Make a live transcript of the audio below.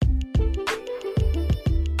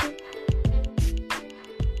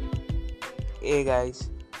Hey guys,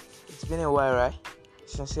 it's been a while, right?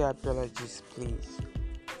 Sincere apologies, please.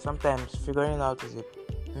 Sometimes figuring out is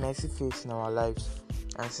a messy phase in our lives,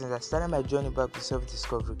 and since I started my journey back to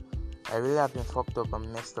self-discovery, I really have been fucked up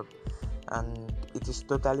and messed up, and it is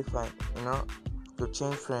totally fine, to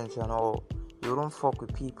change friends and all. You don't fuck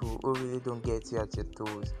with people who really don't get you at your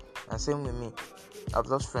toes, and same with me. I've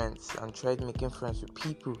lost friends and tried making friends with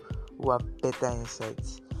people who have better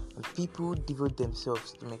insights and people who devote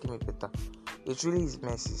themselves to making me better. It really is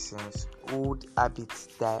messy since old habits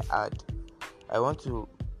die hard. I want to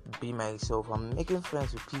be myself. I'm making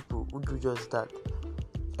friends with people who do just that.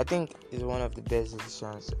 I think it's one of the best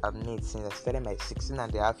decisions I've made since I started my 16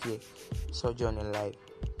 and a half year sojourn in life.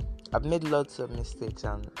 I've made lots of mistakes,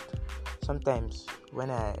 and sometimes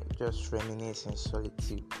when I just reminisce in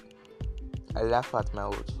solitude, I laugh at my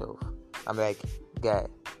old self. I'm like, guy,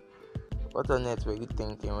 what on earth were you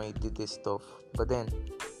thinking when you did this stuff? But then,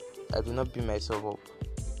 I do not beat myself up.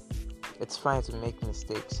 It's fine to make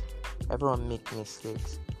mistakes. Everyone makes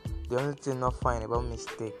mistakes. The only thing not fine about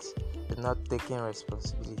mistakes is not taking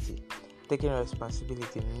responsibility. Taking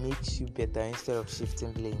responsibility makes you better instead of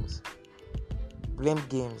shifting blames. Blame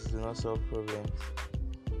games do not solve problems.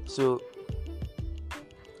 So,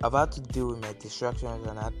 I've had to deal with my distractions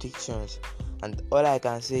and addictions, and all I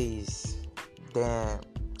can say is, damn,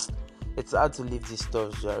 it's hard to leave these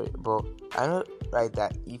stuff, Jerry. But I know, right,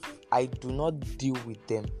 that if I do not deal with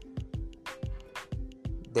them,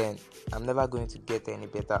 then I'm never going to get any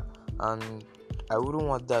better, and I wouldn't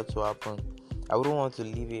want that to happen. I wouldn't want to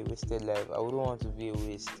live a wasted life. I wouldn't want to be a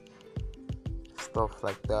waste. Stuff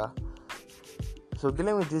like that. So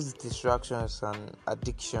dealing with these distractions and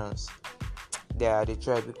addictions, they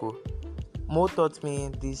try because Mo taught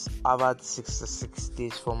me this Harvard 66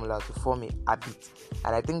 days formula to form a habit,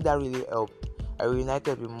 and I think that really helped. I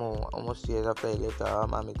reunited with Mo almost 2 years after he left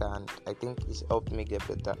Amita, and I think it's helped me get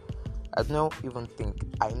better. I don't even think,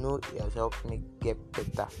 I know it has helped me get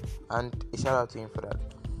better, and a shout out to him for that.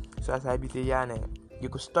 So as I beat you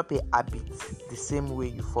could stop a habit the same way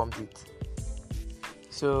you formed it.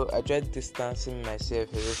 So I tried distancing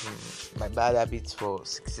myself away from my bad habits for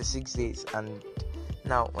 66 days, and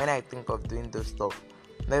now when I think of doing those stuff,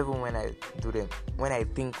 not even when I do them, when I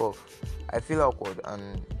think of, I feel awkward,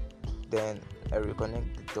 and then I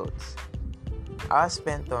reconnect the dots. Hours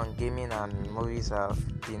spent on gaming and movies have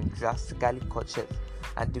been drastically cut short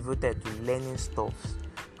and devoted to learning stuff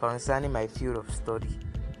concerning my field of study.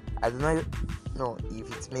 I do not know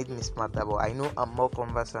if it made me smarter, but I know I'm more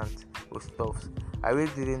conversant with stuff I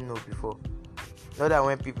really didn't know before. Not that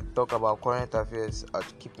when people talk about current affairs, I'll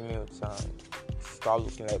keep mute and start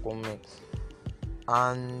looking like one minute.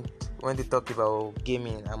 And when they talk about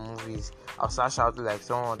gaming and movies, I'll start shouting like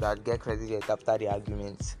someone that get credited after the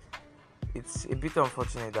arguments. It's a bit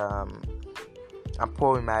unfortunate that I'm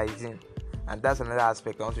poor in my hygiene, and that's another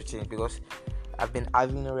aspect I want to change because I've been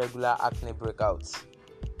having regular acne breakouts.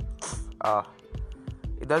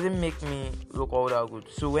 It doesn't make me look all that good.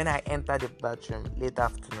 So when I enter the bathroom late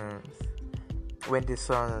afternoons, when the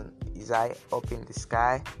sun is high up in the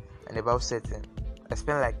sky and about setting, I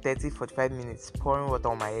spend like 30-45 minutes pouring water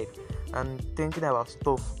on my head and thinking about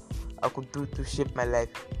stuff I could do to shape my life,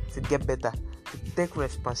 to get better, to take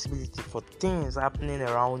responsibility for things happening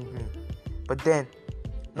around me. But then,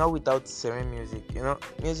 not without serene music.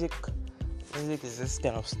 Music is this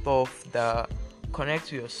kind of stuff that connects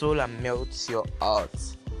to your soul and melts your heart.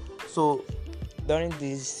 So during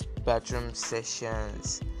these bathroom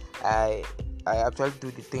sessions, I actually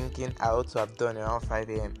do the thinking I ought to have done around 5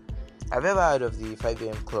 a.m. Have you ever heard of the 5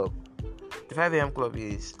 a.m. club? The 5 a.m. club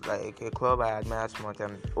is like a club I admire so much,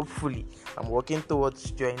 and hopefully I'm working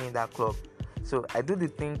towards joining that club. So I do the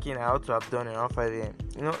thinking I ought to have done around 5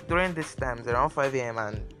 a.m. During these times, around 5 a.m.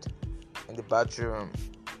 and in the bathroom,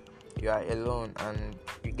 you are alone and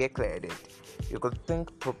you get cleared. You could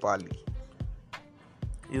think properly.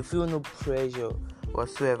 You feel no pressure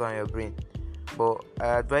whatsoever on your brain. But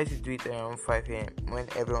I advise you to do it around 5 a.m. when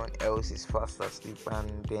everyone else is fast asleep,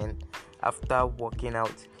 and then after working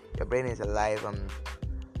out, your brain is alive and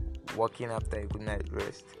working after a good night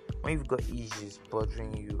rest. When you've got issues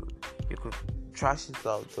bothering you, you could trash it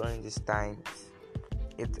out during these times.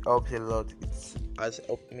 It helps a lot. It has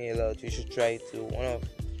helped me a lot. You should try it too. One of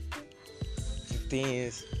the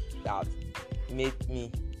things that made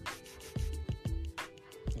me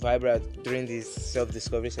vibrate during this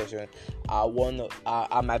self-discovery session are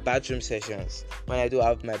my bathroom sessions. When I do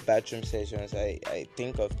have my bathroom sessions, I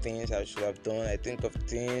think of things I should have done. I think of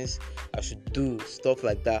things I should do, stuff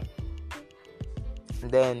like that. And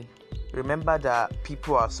then remember that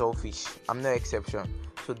people are selfish. I'm no exception.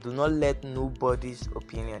 So also do not let nobody's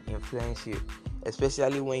opinion influence you,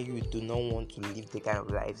 especially when you do not want to live the kind of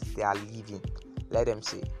lives they are living. Let them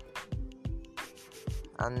say.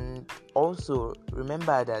 And also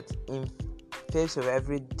remember that in face of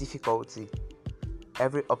every difficulty,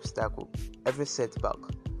 every obstacle, every setback,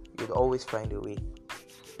 you'd always find a way.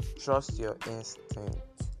 Trust your instinct.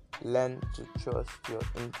 Learn to trust your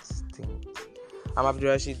instinct. I'm Abdul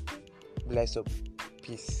Rashid. Bless up.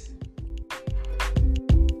 Peace.